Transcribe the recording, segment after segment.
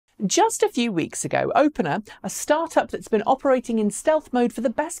Just a few weeks ago, Opener, a startup that's been operating in stealth mode for the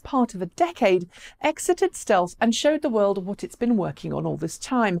best part of a decade, exited stealth and showed the world what it's been working on all this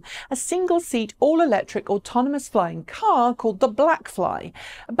time: a single-seat, all-electric, autonomous flying car called the Blackfly.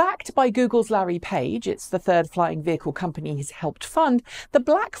 Backed by Google's Larry Page, it's the third flying vehicle company he's helped fund. The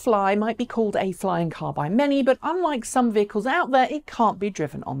Blackfly might be called a flying car by many, but unlike some vehicles out there, it can't be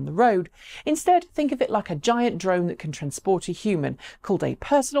driven on the road. Instead, think of it like a giant drone that can transport a human, called a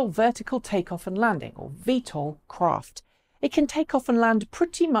personal vertical takeoff and landing, or VTOL, craft. It can take off and land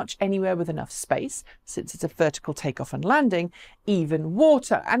pretty much anywhere with enough space, since it's a vertical takeoff and landing, even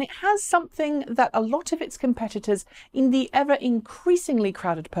water. And it has something that a lot of its competitors in the ever increasingly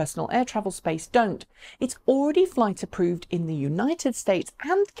crowded personal air travel space don't. It's already flight approved in the United States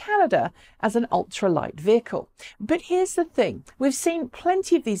and Canada as an ultralight vehicle. But here's the thing, we've seen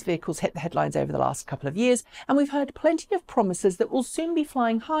plenty of these vehicles hit the headlines over the last couple of years, and we've heard plenty of promises that will soon be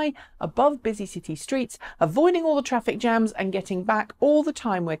flying high above busy city streets, avoiding all the traffic jams and getting back all the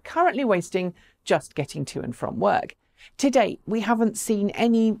time we're currently wasting just getting to and from work. To date, we haven't seen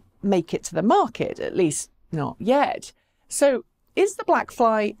any make it to the market, at least not yet. So is the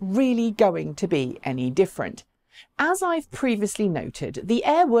Blackfly really going to be any different? As I've previously noted, the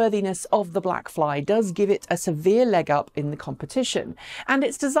airworthiness of the Blackfly does give it a severe leg up in the competition, and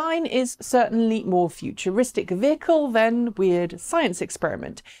its design is certainly more futuristic vehicle than weird science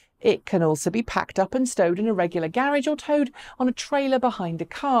experiment. It can also be packed up and stowed in a regular garage or towed on a trailer behind a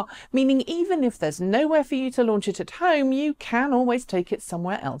car, meaning even if there's nowhere for you to launch it at home, you can always take it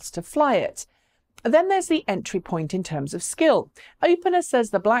somewhere else to fly it. Then there's the entry point in terms of skill. Opener says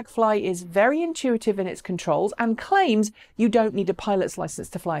the Blackfly is very intuitive in its controls and claims you don't need a pilot's license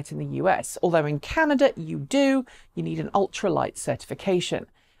to fly it in the US, although in Canada you do. You need an ultralight certification.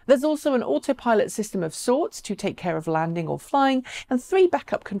 There's also an autopilot system of sorts to take care of landing or flying, and 3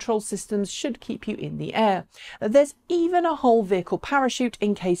 backup control systems should keep you in the air. There's even a whole vehicle parachute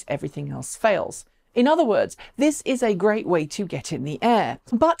in case everything else fails. In other words, this is a great way to get in the air.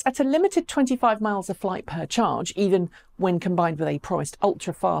 But at a limited 25 miles a flight per charge, even when combined with a promised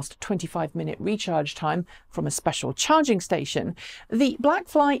ultra-fast 25-minute recharge time from a special charging station, the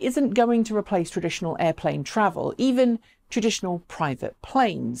Blackfly isn't going to replace traditional airplane travel, even traditional private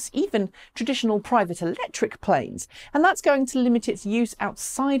planes, even traditional private electric planes, and that's going to limit its use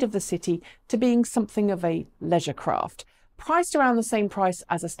outside of the city to being something of a leisure craft. Priced around the same price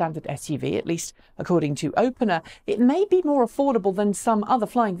as a standard SUV, at least according to Opener, it may be more affordable than some other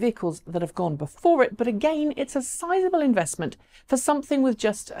flying vehicles that have gone before it, but again, it's a sizable investment for something with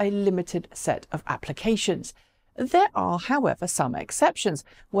just a limited set of applications. There are, however, some exceptions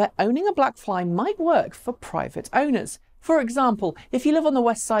where owning a Blackfly might work for private owners. For example, if you live on the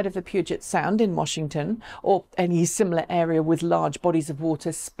west side of the Puget Sound in Washington, or any similar area with large bodies of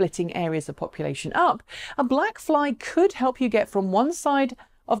water splitting areas of population up, a Blackfly could help you get from one side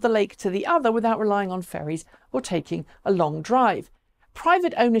of the lake to the other without relying on ferries or taking a long drive.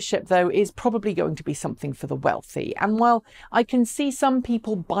 Private ownership, though, is probably going to be something for the wealthy, and while I can see some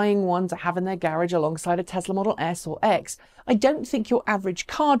people buying one to have in their garage alongside a Tesla Model S or X, I don't think your average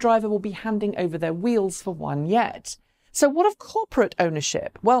car driver will be handing over their wheels for one yet. So what of corporate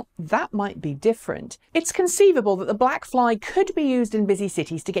ownership? Well, that might be different. It's conceivable that the Blackfly could be used in busy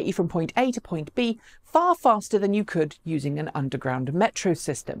cities to get you from point A to point B far faster than you could using an underground metro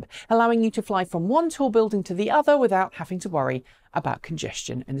system, allowing you to fly from one tall building to the other without having to worry about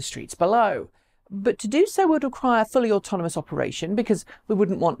congestion in the streets below. But to do so would require fully autonomous operation, because we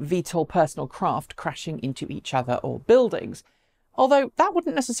wouldn't want VTOL personal craft crashing into each other or buildings. Although that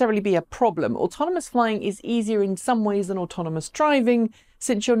wouldn't necessarily be a problem. Autonomous flying is easier in some ways than autonomous driving,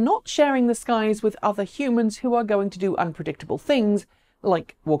 since you're not sharing the skies with other humans who are going to do unpredictable things,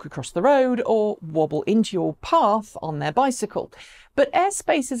 like walk across the road or wobble into your path on their bicycle. But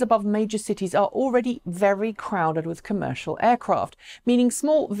airspaces above major cities are already very crowded with commercial aircraft, meaning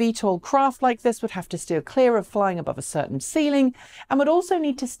small VTOL craft like this would have to steer clear of flying above a certain ceiling, and would also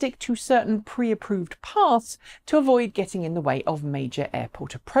need to stick to certain pre-approved paths to avoid getting in the way of major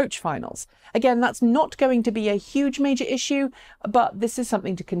airport approach finals. Again, that's not going to be a huge major issue, but this is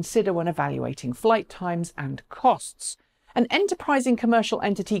something to consider when evaluating flight times and costs. An enterprising commercial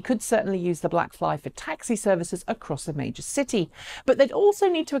entity could certainly use the Blackfly for taxi services across a major city, but they'd also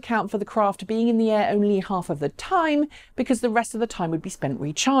need to account for the craft being in the air only half of the time, because the rest of the time would be spent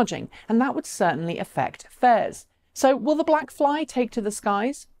recharging, and that would certainly affect fares. So will the Blackfly take to the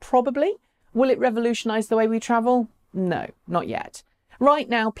skies? Probably. Will it revolutionize the way we travel? No, not yet. Right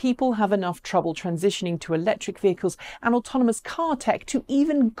now, people have enough trouble transitioning to electric vehicles and autonomous car tech to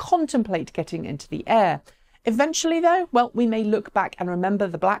even contemplate getting into the air. Eventually though, well, we may look back and remember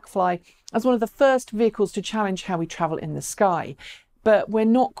the Blackfly as one of the first vehicles to challenge how we travel in the sky. But we're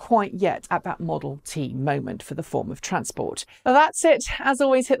not quite yet at that Model T moment for the form of transport. Well, that's it. As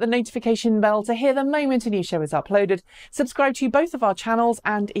always, hit the notification bell to hear the moment a new show is uploaded. Subscribe to both of our channels,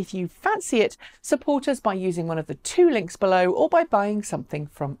 and if you fancy it, support us by using one of the 2 links below or by buying something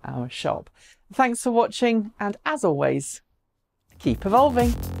from our shop. Thanks for watching, and as always, keep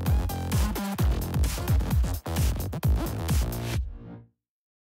evolving.